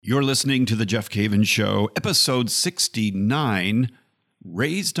You're listening to The Jeff Cavins Show, episode 69,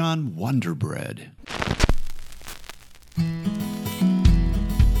 Raised on Wonder Bread.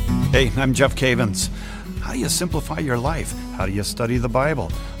 Hey, I'm Jeff Cavins. How do you simplify your life? How do you study the Bible?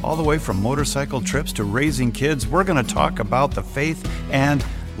 All the way from motorcycle trips to raising kids, we're going to talk about the faith and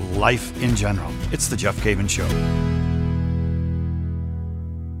life in general. It's The Jeff Cavins Show.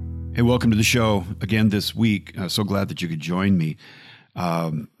 Hey, welcome to the show again this week. So glad that you could join me.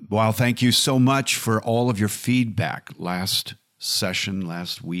 Thank you so much for all of your feedback last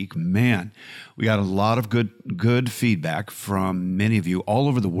week. Man, we got a lot of good feedback from many of you all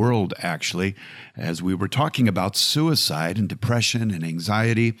over the world, actually, as we were talking about suicide and depression and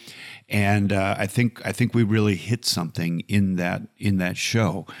anxiety. And I think we really hit something in that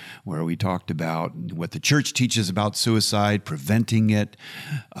show where we talked about what the church teaches about suicide, preventing it,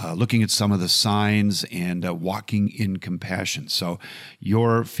 looking at some of the signs, and walking in compassion. So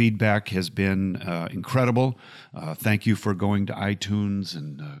your feedback has been incredible. Thank you for going to iTunes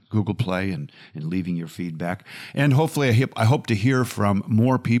and Google Play and leaving your feedback. And hopefully, I hope to hear from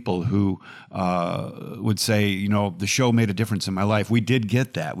more people who would say, you know, the show made a difference in my life. We did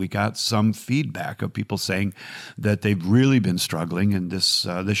get that. We got some feedback of people saying that they've really been struggling, and this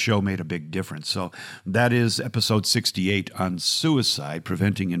show made a big difference. So that is episode 68 on suicide,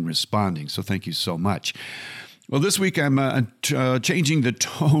 preventing and responding. So thank you so much. Well, this week I'm changing the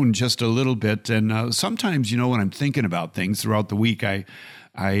tone just a little bit, and sometimes, you know, when I'm thinking about things throughout the week, I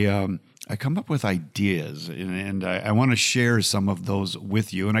come up with ideas, and I want to share some of those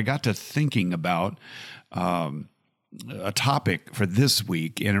with you. And I got to thinking about a topic for this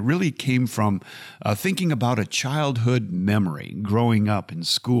week, and it really came from thinking about a childhood memory growing up in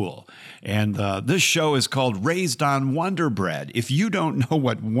school. And this show is called Raised on Wonder Bread. If you don't know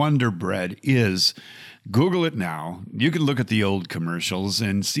what Wonder Bread is, Google it now. You can look at the old commercials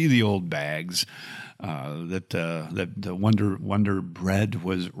and see the old bags that the Wonder Bread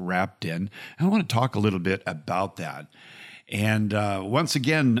was wrapped in. And I want to talk a little bit about that. And once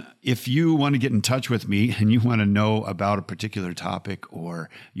again, if you want to get in touch with me and you want to know about a particular topic,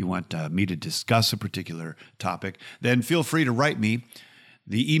 or you want me to discuss a particular topic, then feel free to write me.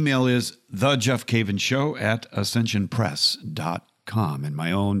 The email is thejeffcavins@ascensionpress.com. And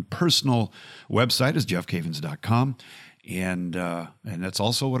my own personal website is jeffcavins.com. And that's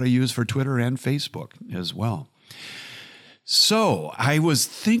also what I use for Twitter and Facebook as well. So I was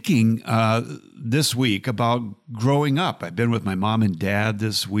thinking this week about growing up. I've been with my mom and dad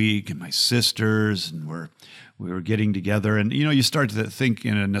this week and my sisters, and we were getting together. And, you know, you start to think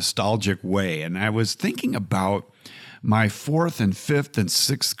in a nostalgic way. And I was thinking about my 4th and 5th and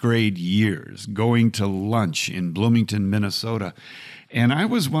 6th grade years going to lunch in Bloomington, Minnesota. And I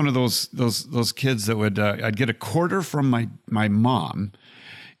was one of those kids that would I'd get a quarter from my mom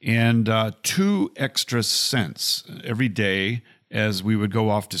and 2 extra cents every day as we would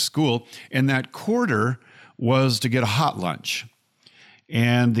go off to school. And that quarter was to get a hot lunch.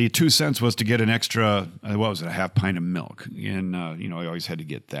 And the 2 cents was to get an extra, a half pint of milk. And, I always had to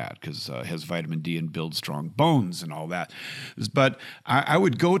get that because it has vitamin D and builds strong bones and all that. But I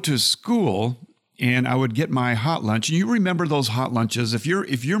would go to school and I would get my hot lunch. And you remember those hot lunches. If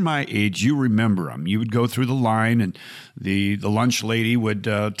you're my age, you remember them. You would go through the line, and the lunch lady would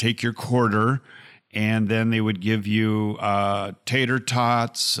take your quarter, and then they would give you tater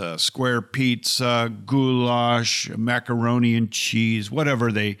tots, square pizza, goulash, macaroni and cheese,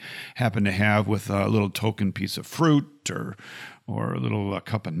 whatever they happen to have, with a little token piece of fruit or a little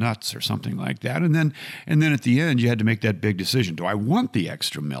cup of nuts or something like that. And then at the end, you had to make that big decision. Do I want the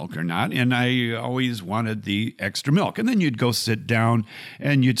extra milk or not? And I always wanted the extra milk. And then you'd go sit down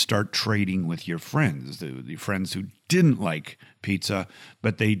and you'd start trading with your friends, the friends who didn't like pizza,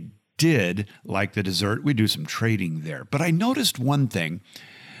 but they did like the dessert. We do some trading there. But I noticed one thing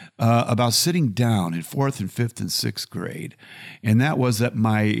about sitting down in 4th and 5th and 6th grade, and that was that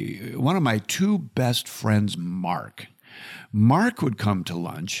one of my 2 best friends, Mark would come to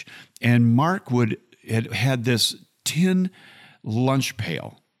lunch, and Mark had this tin lunch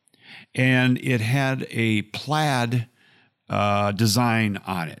pail, and it had a plaid design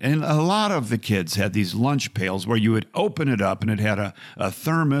on it. And a lot of the kids had these lunch pails where you would open it up and it had a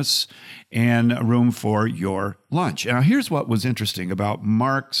thermos and a room for your lunch. Now, here's what was interesting about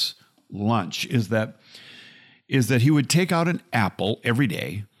Mark's lunch is that he would take out an apple every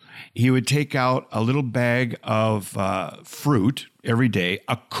day. He would take out a little bag of fruit every day,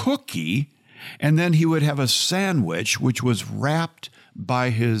 a cookie, and then he would have a sandwich, which was wrapped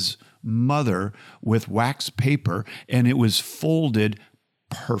by his mother with wax paper, and it was folded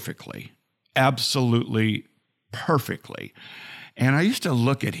perfectly, absolutely perfectly. And I used to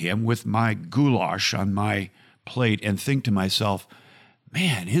look at him with my goulash on my plate and think to myself,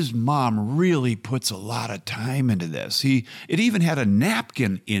 man, his mom really puts a lot of time into this. It even had a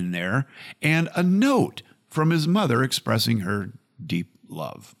napkin in there and a note from his mother expressing her deep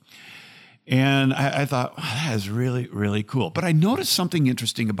love. And I thought, wow, that is really, really cool. But I noticed something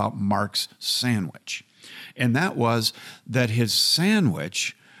interesting about Mark's sandwich. And that was that his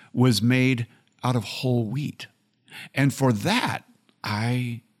sandwich was made out of whole wheat. And for that,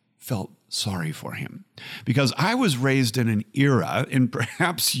 I felt sorry for him, because I was raised in an era, and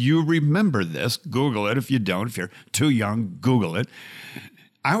perhaps you remember this, Google it if you don't. If you're too young, Google it.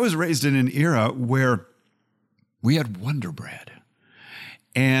 I was raised in an era where we had Wonder Bread.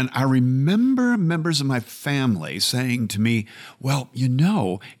 And I remember members of my family saying to me, well,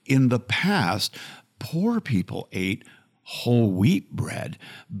 in the past, poor people ate whole wheat bread,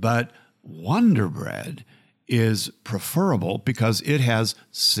 but Wonder Bread is preferable because it has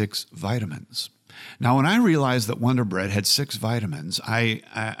 6 vitamins. Now, when I realized that Wonder Bread had 6 vitamins, I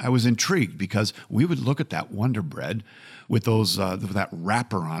was intrigued, because we would look at that Wonder Bread with those that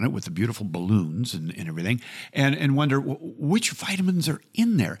wrapper on it with the beautiful balloons and everything, and wonder which vitamins are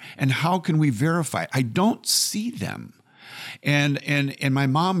in there and how can we verify? I don't see them. And my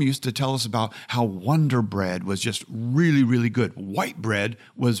mom used to tell us about how Wonder Bread was just really, really good. White bread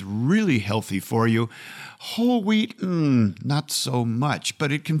was really healthy for you. Whole wheat, not so much.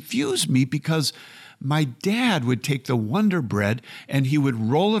 But it confused me, because my dad would take the Wonder Bread and he would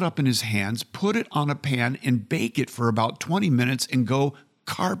roll it up in his hands, put it on a pan and bake it for about 20 minutes and go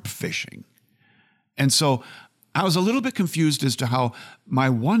carp fishing. And so I was a little bit confused as to how my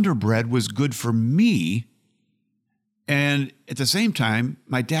Wonder Bread was good for me, and at the same time,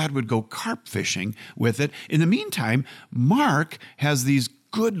 my dad would go carp fishing with it. In the meantime, Mark has these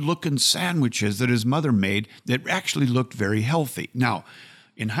good-looking sandwiches that his mother made that actually looked very healthy. Now,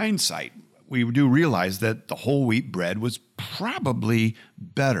 in hindsight, we do realize that the whole wheat bread was probably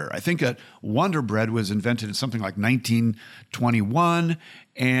better. I think that Wonder Bread was invented in something like 1921,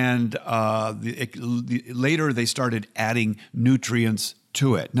 and later they started adding nutrients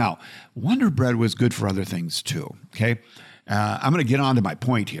to it. Now, Wonder Bread was good for other things too, okay? I'm going to get on to my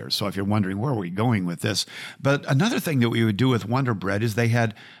point here, so if you're wondering where are we going with this. But another thing that we would do with Wonder Bread is they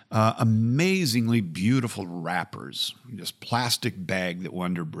had amazingly beautiful wrappers, this plastic bag that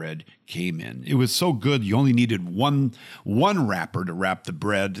Wonder Bread came in. It was so good, you only needed one wrapper to wrap the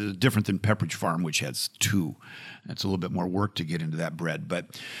bread, different than Pepperidge Farm, which has 2. That's a little bit more work to get into that bread.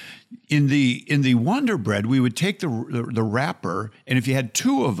 But in the Wonder Bread, we would take the wrapper, and if you had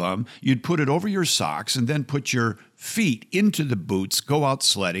 2 of them, you'd put it over your socks and then put your feet into the boots, go out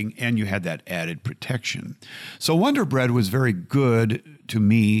sledding, and you had that added protection. So Wonder Bread was very good to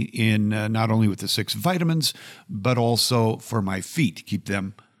me in not only with the 6 vitamins, but also for my feet, to keep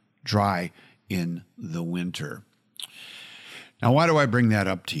them dry in the winter. Now, why do I bring that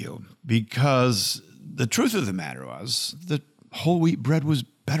up to you? Because the truth of the matter was that whole wheat bread was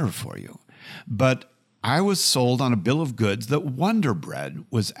better for you. But I was sold on a bill of goods that Wonder Bread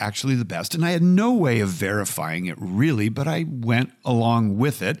was actually the best, and I had no way of verifying it really, but I went along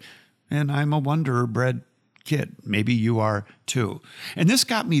with it, and I'm a Wonder Bread kid. Maybe you are too. And this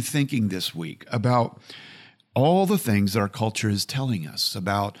got me thinking this week about all the things that our culture is telling us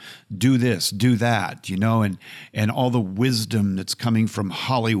about do this, do that, and all the wisdom that's coming from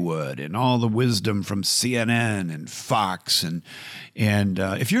Hollywood and all the wisdom from CNN and Fox. And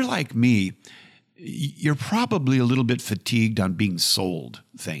if you're like me, you're probably a little bit fatigued on being sold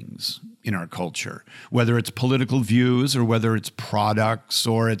things in our culture, whether it's political views or whether it's products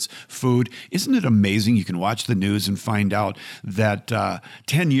or it's food. Isn't it amazing? You can watch the news and find out that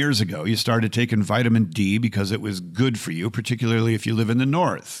 10 years ago, you started taking vitamin D because it was good for you, particularly if you live in the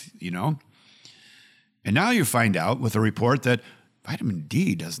north, And now you find out with a report that vitamin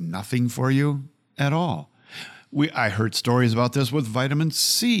D does nothing for you at all. I heard stories about this with vitamin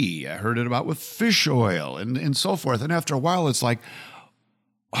C. I heard it about with fish oil and so forth. And after a while, it's like,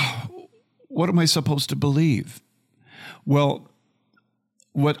 oh, what am I supposed to believe? Well,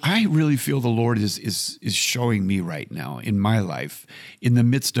 what I really feel the Lord is showing me right now in my life, in the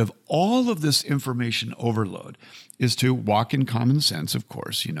midst of all of this information overload, is to walk in common sense, of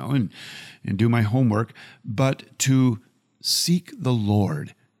course, and do my homework, but to seek the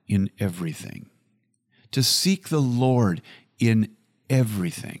Lord in everything. To seek the Lord in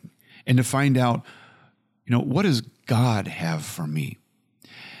everything and to find out, what does God have for me?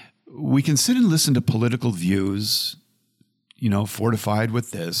 We can sit and listen to political views, fortified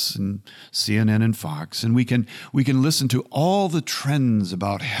with this and CNN and Fox, and we can listen to all the trends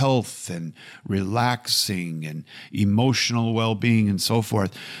about health and relaxing and emotional well-being and so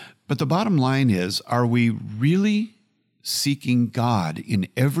forth. But the bottom line is, are we really seeking God in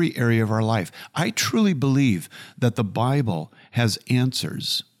every area of our life? I truly believe that the Bible has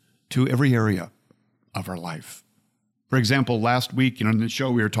answers to every area of our life. For example, last week, in the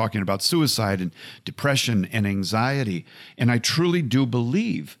show, we were talking about suicide and depression and anxiety. And I truly do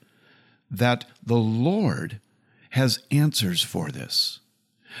believe that the Lord has answers for this.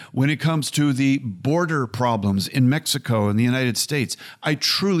 When it comes to the border problems in Mexico and the United States, I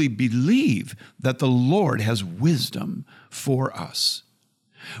truly believe that the Lord has wisdom for us.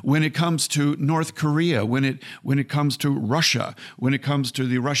 When it comes to North Korea, when it comes to Russia, when it comes to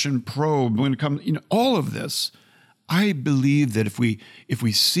the Russian probe, when it comes, all of this, I believe that if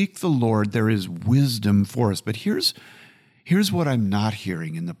we seek the Lord, there is wisdom for us. But here's what I'm not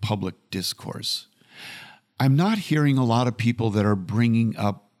hearing in the public discourse. I'm not hearing a lot of people that are bringing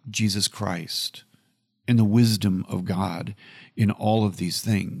up Jesus Christ and the wisdom of God in all of these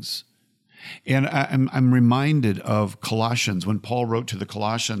things. And I'm reminded of Colossians, when Paul wrote to the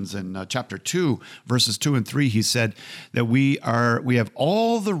Colossians in chapter 2, verses 2 and 3, he said that we have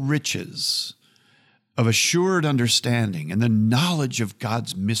all the riches of assured understanding and the knowledge of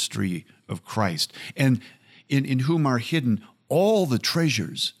God's mystery of Christ, and in whom are hidden all the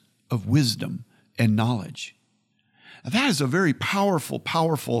treasures of wisdom and knowledge. Now, that is a very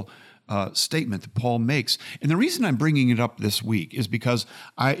powerful statement that Paul makes. And the reason I'm bringing it up this week is because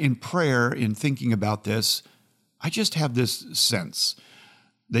in prayer, in thinking about this, I just have this sense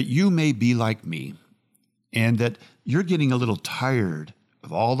that you may be like me and that you're getting a little tired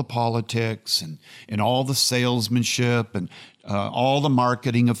of all the politics and all the salesmanship and all the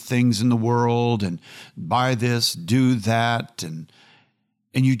marketing of things in the world and buy this, do that, and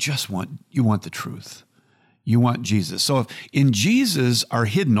you just want the truth. You want Jesus. So if in Jesus are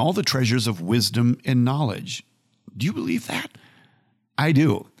hidden all the treasures of wisdom and knowledge. Do you believe that? I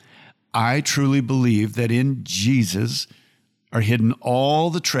do. I truly believe that in Jesus are hidden all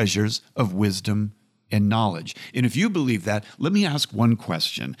the treasures of wisdom and knowledge. And if you believe that, let me ask one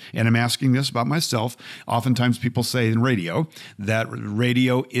question. And I'm asking this about myself. Oftentimes people say in radio that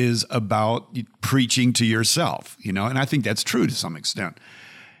radio is about preaching to yourself, and I think that's true to some extent.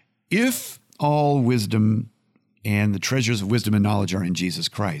 If all wisdom and the treasures of wisdom and knowledge are in Jesus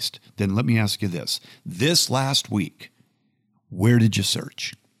Christ, then let me ask you this. This last week, where did you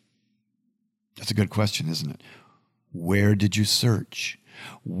search? That's a good question, isn't it? Where did you search?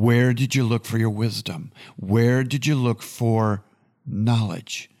 Where did you look for your wisdom? Where did you look for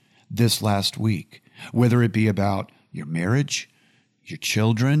knowledge this last week? Whether it be about your marriage, your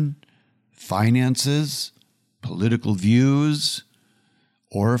children, finances, political views,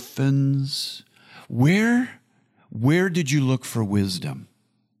 orphans. Where did you look for wisdom?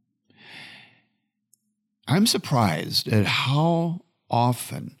 I'm surprised at how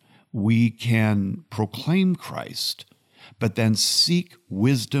often we can proclaim Christ, but then seek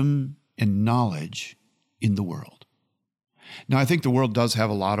wisdom and knowledge in the world. Now, I think the world does have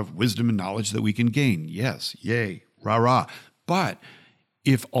a lot of wisdom and knowledge that we can gain. Yes, yay, rah-rah. But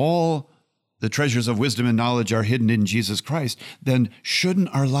if all the treasures of wisdom and knowledge are hidden in Jesus Christ, then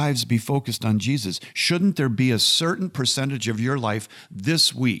shouldn't our lives be focused on Jesus? Shouldn't there be a certain percentage of your life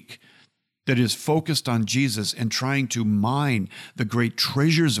this week that is focused on Jesus and trying to mine the great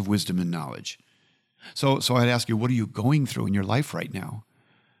treasures of wisdom and knowledge? So I'd ask you, what are you going through in your life right now?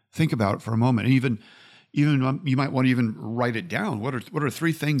 Think about it for a moment. Even you might want to even write it down. What are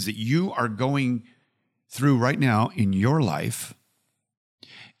 3 things that you are going through right now in your life?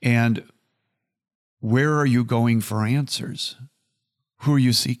 And where are you going for answers? Who are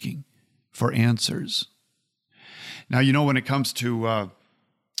you seeking for answers? Now, when it comes to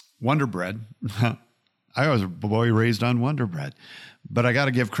Wonder Bread, I was a boy raised on Wonder Bread. But I got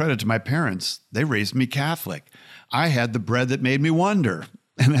to give credit to my parents. They raised me Catholic. I had the bread that made me wonder,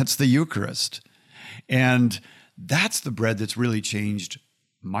 and that's the Eucharist. And that's the bread that's really changed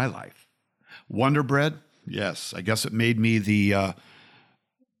my life. Wonder Bread, yes, I guess it made me the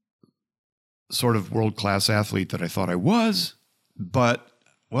sort of world-class athlete that I thought I was, but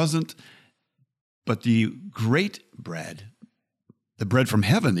wasn't. But the great bread, the bread from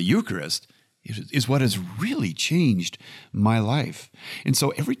heaven, the Eucharist, is what has really changed my life. And so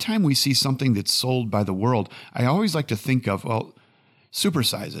every time we see something that's sold by the world, I always like to think of, well,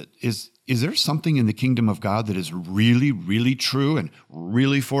 supersize it. Is there something in the kingdom of God that is really, really true and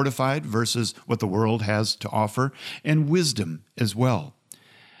really fortified versus what the world has to offer? And wisdom as well.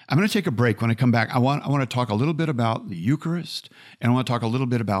 I'm going to take a break. When I come back, I want to talk a little bit about the Eucharist, and I want to talk a little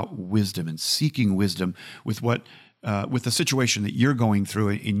bit about wisdom and seeking wisdom with with the situation that you're going through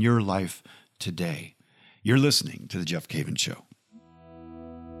in your life today. You're listening to The Jeff Cavins Show.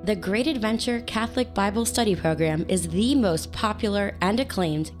 The Great Adventure Catholic Bible Study Program is the most popular and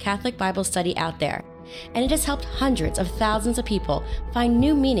acclaimed Catholic Bible study out there, and it has helped hundreds of thousands of people find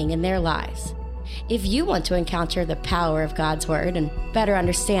new meaning in their lives. If you want to encounter the power of God's Word and better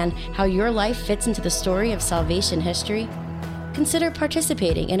understand how your life fits into the story of salvation history, consider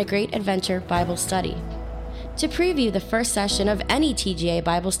participating in a Great Adventure Bible study. To preview the first session of any TGA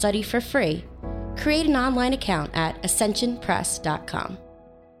Bible study for free, create an online account at ascensionpress.com.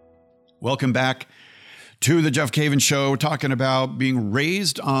 Welcome back to the Jeff Cavins Show, talking about being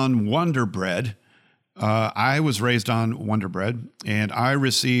raised on Wonder Bread. I was raised on Wonder Bread, and I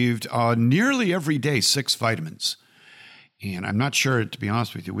received nearly every day 6 vitamins. And I'm not sure, to be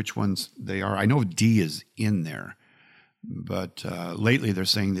honest with you, which ones they are. I know D is in there, but lately they're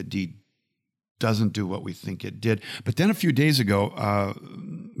saying that D doesn't do what we think it did. But then a few days ago,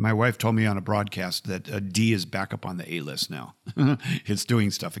 my wife told me on a broadcast that D is back up on the A list now. It's doing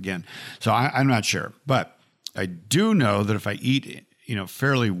stuff again. So I'm not sure. But I do know that if I eat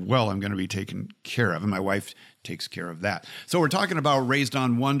fairly well, I'm going to be taken care of. And my wife takes care of that. So we're talking about raised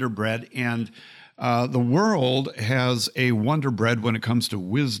on Wonder Bread. And the world has a Wonder Bread when it comes to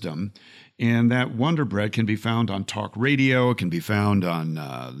wisdom. And that Wonder Bread can be found on talk radio. It can be found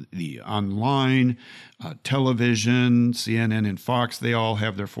on the online, television, CNN and Fox. They all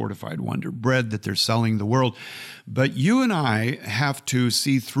have their fortified Wonder Bread that they're selling the world. But you and I have to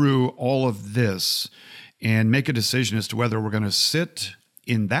see through all of this and make a decision as to whether we're going to sit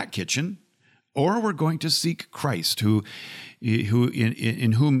in that kitchen or we're going to seek Christ, who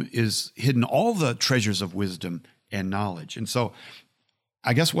in whom is hidden all the treasures of wisdom and knowledge. And so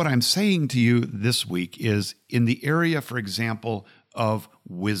I guess what I'm saying to you this week is in the area, for example, of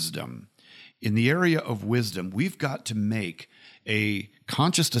wisdom. In the area of wisdom, we've got to make a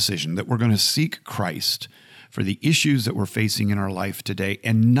conscious decision that we're going to seek Christ for the issues that we're facing in our life today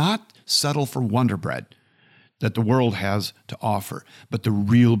and not settle for Wonder Bread that the world has to offer, but the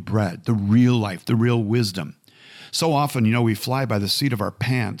real bread, the real life, the real wisdom. So often, we fly by the seat of our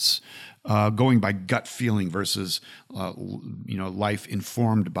pants, going by gut feeling versus, life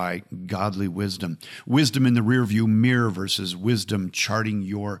informed by godly wisdom. Wisdom in the rearview mirror versus wisdom charting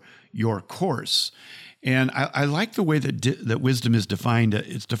your course. And I like the way that wisdom is defined.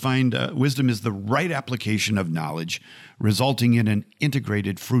 It's defined, wisdom is the right application of knowledge, resulting in an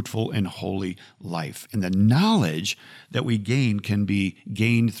integrated, fruitful, and holy life. And the knowledge that we gain can be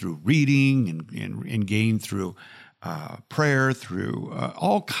gained through reading and gained through prayer, through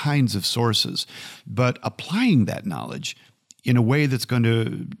all kinds of sources. But applying that knowledge in a way that's going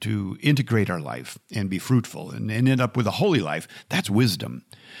to integrate our life and be fruitful and end up with a holy life, that's wisdom.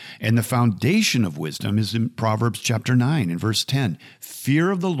 And the foundation of wisdom is in Proverbs chapter 9 and verse 10.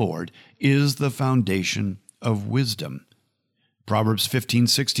 Fear of the Lord is the foundation of wisdom. Proverbs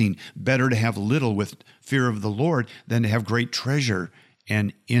 15:16, better to have little with fear of the Lord than to have great treasure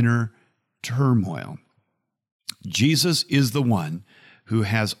and inner turmoil. Jesus is the one who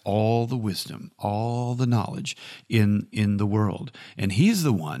has all the wisdom, all the knowledge in the world. And he's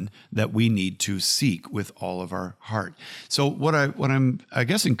the one that we need to seek with all of our heart. So what I'm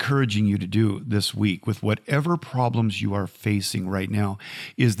encouraging you to do this week with whatever problems you are facing right now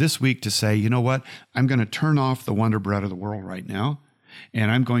is this week to say, you know what? I'm going to turn off the Wonder Bread of the world right now, and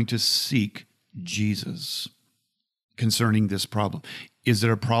I'm going to seek Jesus concerning this problem. Is it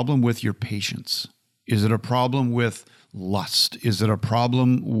a problem with your patience? Is it a problem with lust? Is it a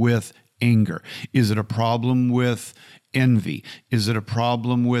problem with anger? Is it a problem with envy? Is it a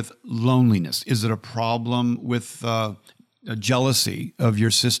problem with loneliness? Is it a problem with a jealousy of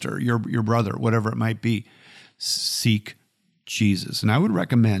your sister, your brother, whatever it might be? Seek Jesus. And I would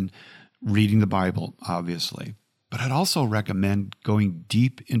recommend reading the Bible, obviously. But I'd also recommend going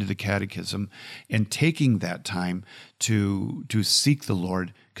deep into the catechism and taking that time to seek the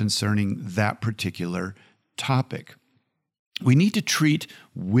Lord concerning that particular topic. We need to treat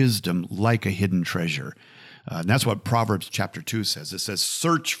wisdom like a hidden treasure. And that's what Proverbs chapter 2 says. It says,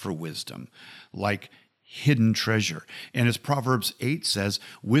 search for wisdom like hidden treasure. And as Proverbs 8 says,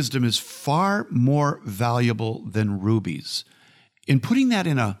 wisdom is far more valuable than rubies. In putting that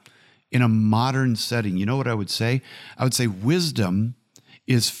in a modern setting, you know what I would say? I would say wisdom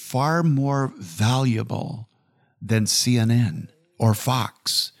is far more valuable than CNN or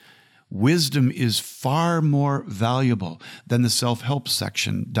Fox. Wisdom is far more valuable than the self-help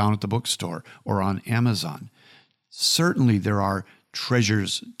section down at the bookstore or on Amazon. Certainly there are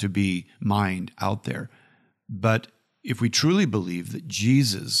treasures to be mined out there. But if we truly believe that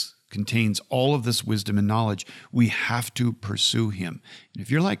Jesus contains all of this wisdom and knowledge, we have to pursue him. And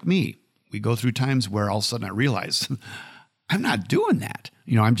if you're like me, we go through times where all of a sudden I realize I'm not doing that.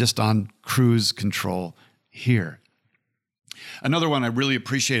 I'm just on cruise control here. Another one I really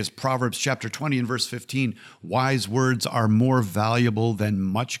appreciate is Proverbs chapter 20 and verse 15. Wise words are more valuable than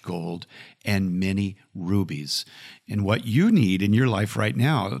much gold and many rubies. And what you need in your life right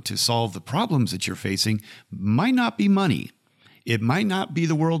now to solve the problems that you're facing might not be money. It might not be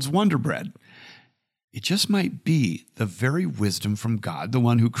the world's Wonder Bread. It just might be the very wisdom from God, the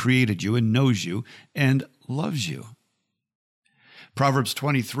one who created you and knows you and loves you. Proverbs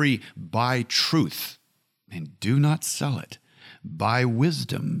 23, buy truth and do not sell it. Buy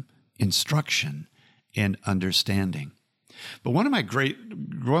wisdom, instruction, and understanding. But one of the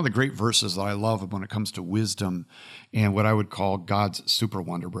great verses that I love when it comes to wisdom and what I would call God's super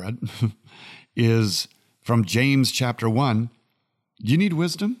wonder bread is from James chapter 1. Do you need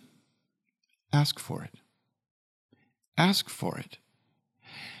wisdom? Ask for it. Ask for it.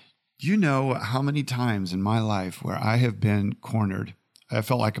 Do you know how many times in my life where I have been cornered? I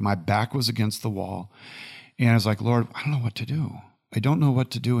felt like my back was against the wall. And I was like, Lord, I don't know what to do. I don't know what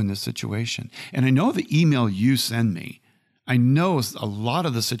to do in this situation. And I know the email you send me, I know a lot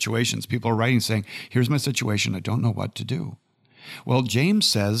of the situations people are writing saying, here's my situation. I don't know what to do. Well, James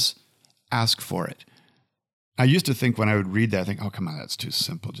says, ask for it. I used to think when I would read that, I think, oh, come on, that's too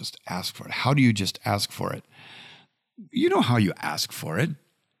simple. Just ask for it. How do you just ask for it? You know how you ask for it.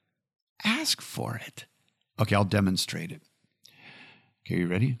 Ask for it. Okay, I'll demonstrate it. Okay, you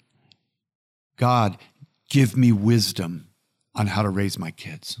ready? God, give me wisdom on how to raise my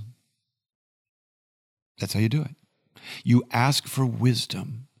kids. That's how you do it. You ask for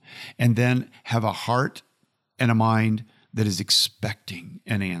wisdom and then have a heart and a mind that is expecting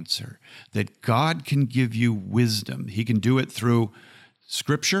an answer, that God can give you wisdom. He can do it through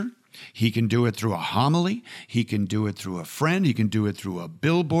Scripture. He can do it through a homily. He can do it through a friend. He can do it through a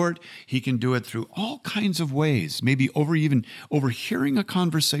billboard. He can do it through all kinds of ways, maybe overhearing a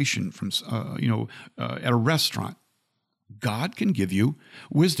conversation from, at a restaurant. God can give you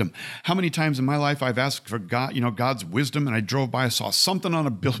wisdom. How many times in my life I've asked for God, God's wisdom, and I drove by, I saw something on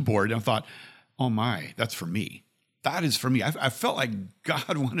a billboard, and I thought, oh my, that's for me. That is for me. I felt like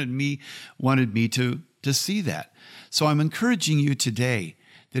God wanted me to see that. So I'm encouraging you today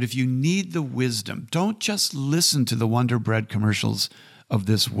that if you need the wisdom, don't just listen to the Wonder Bread commercials of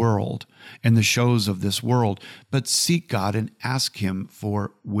this world and the shows of this world, but seek God and ask him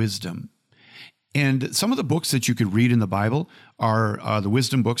for wisdom. And some of the books that you could read in the Bible are the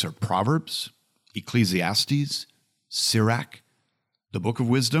wisdom books are Proverbs, Ecclesiastes, Sirach, the Book of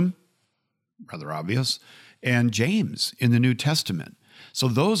Wisdom, rather obvious, and James in the New Testament. So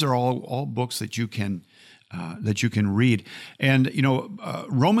those are all books that you can read. And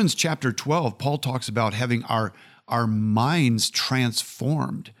Romans chapter 12, Paul talks about having our minds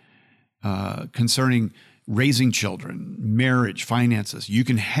transformed concerning raising children, marriage, finances. You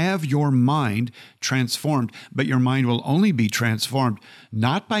can have your mind transformed, but your mind will only be transformed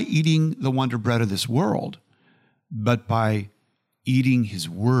not by eating the wonder bread of this world, but by eating his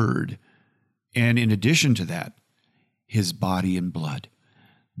word. And in addition to that, his body and blood,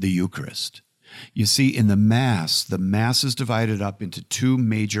 the Eucharist. You see, in the Mass is divided up into two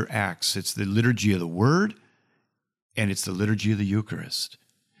major acts. It's the liturgy of the Word, and it's the liturgy of the Eucharist.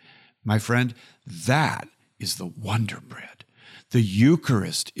 My friend, that is the wonder bread. The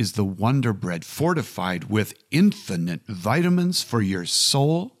Eucharist is the wonder bread fortified with infinite vitamins for your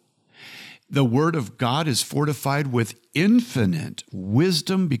soul. The Word of God is fortified with infinite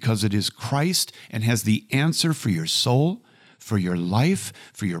wisdom because it is Christ and has the answer for your soul, for your life,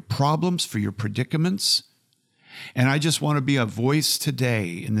 for your problems, for your predicaments. And I just want to be a voice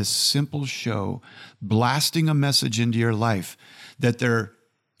today in this simple show, blasting a message into your life that there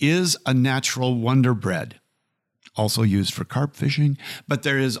is a natural wonder bread, also used for carp fishing, but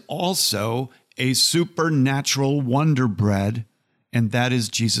there is also a supernatural wonder bread, and that is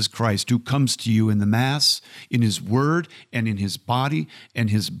Jesus Christ, who comes to you in the Mass, in his word, and in his body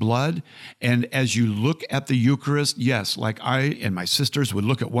and his blood. And as you look at the Eucharist, yes, like I and my sisters would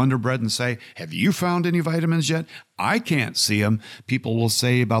look at wonder bread and say, have you found any vitamins yet? I can't see them. People will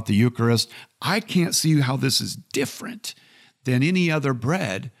say about the Eucharist, I can't see how this is different than any other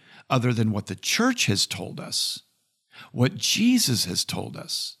bread other than what the church has told us, what Jesus has told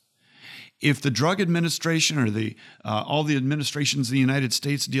us. If the Drug Administration or all the administrations in the United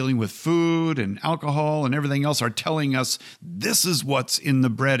States dealing with food and alcohol and everything else are telling us this is what's in the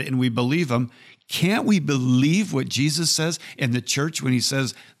bread and we believe them, Can't we believe what Jesus says in the church when he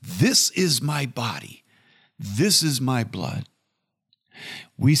says, "This is my body, this is my blood"?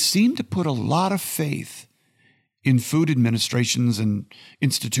 We seem to put a lot of faith in food administrations and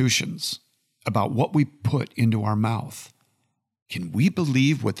institutions about what we put into our mouth. Can we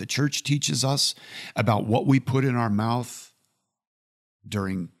believe what the church teaches us about what we put in our mouth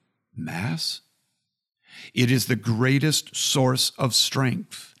during Mass? It is the greatest source of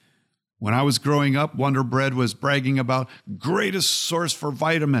strength. When I was growing up, Wonder Bread was bragging about greatest source for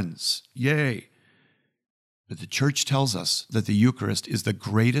vitamins. Yay. But the church tells us that the Eucharist is the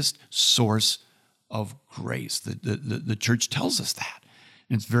greatest source of grace. The church tells us that.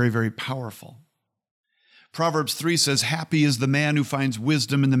 And it's very, very powerful. Proverbs 3 says, "Happy is the man who finds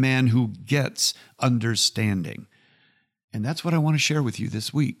wisdom and the man who gets understanding." And that's what I want to share with you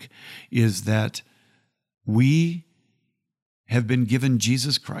this week, is that we have been given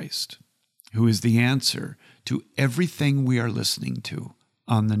Jesus Christ, who is the answer to everything we are listening to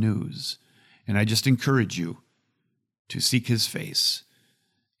on the news. And I just encourage you to seek his face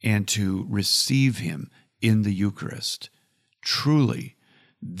and to receive him in the Eucharist. Truly,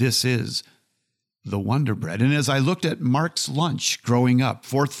 this is the Wonder Bread. And as I looked at Mark's lunch growing up,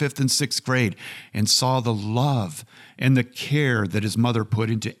 4th, 5th, and 6th grade, and saw the love and the care that his mother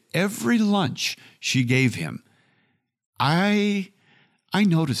put into every lunch she gave him, I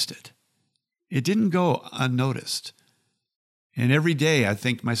noticed it. It didn't go unnoticed. And every day I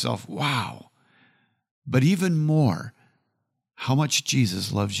think to myself, wow. But even more, how much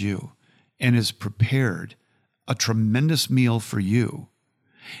Jesus loves you and has prepared a tremendous meal for you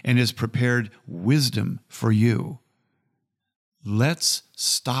and has prepared wisdom for you. Let's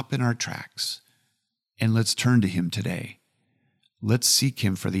stop in our tracks and let's turn to him today. Let's seek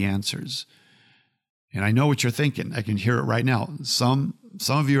him for the answers. And I know what you're thinking. I can hear it right now. Some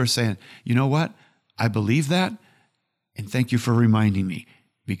of you are saying, you know what? I believe that. And thank you for reminding me,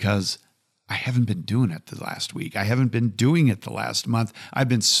 because I haven't been doing it the last week. I haven't been doing it the last month. I've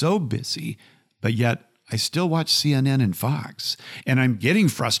been so busy, but yet I still watch CNN and Fox, and I'm getting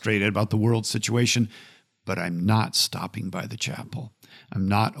frustrated about the world situation, but I'm not stopping by the chapel. I'm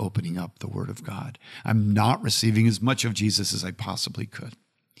not opening up the Word of God. I'm not receiving as much of Jesus as I possibly could.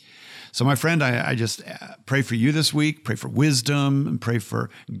 So my friend, I just pray for you this week, pray for wisdom, and pray for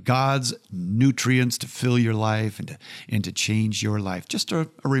God's nutrients to fill your life and to change your life. Just a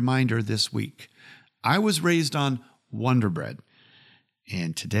reminder this week, I was raised on Wonder Bread,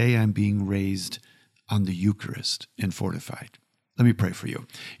 and today I'm being raised on the Eucharist and fortified. Let me pray for you.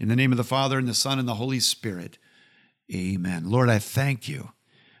 In the name of the Father, and the Son, and the Holy Spirit, amen. Lord, I thank you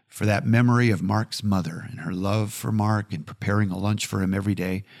for that memory of Mark's mother and her love for Mark and preparing a lunch for him every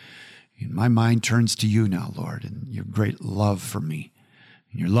day. And my mind turns to you now, Lord, and your great love for me,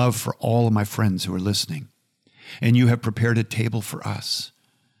 and your love for all of my friends who are listening. And you have prepared a table for us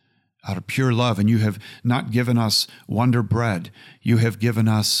out of pure love, and you have not given us Wonder Bread. You have given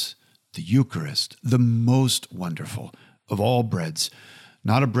us the Eucharist, the most wonderful of all breads,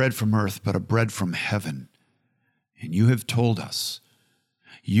 not a bread from earth, but a bread from heaven. And you have told us,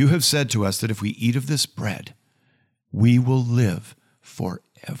 you have said to us that if we eat of this bread, we will live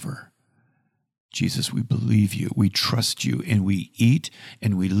forever. Jesus, we believe you, we trust you, and we eat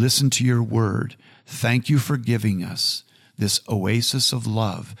and we listen to your word. Thank you for giving us this oasis of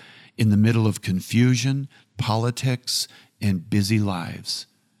love in the middle of confusion, politics, and busy lives.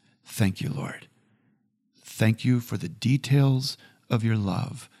 Thank you, Lord. Thank you for the details of your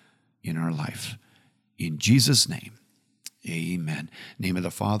love in our life. In Jesus' name, amen. Name of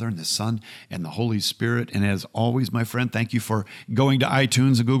the Father, and the Son, and the Holy Spirit. And as always, my friend, thank you for going to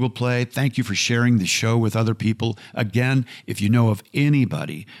iTunes and Google Play. Thank you for sharing the show with other people. Again, if you know of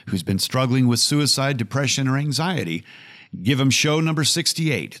anybody who's been struggling with suicide, depression, or anxiety, give them show number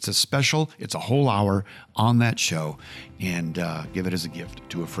 68. It's a special, it's a whole hour on that show, and give it as a gift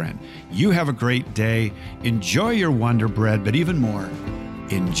to a friend. You have a great day. Enjoy your Wonder Bread, but even more,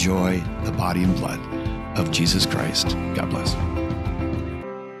 enjoy the body and blood of Jesus Christ. God bless.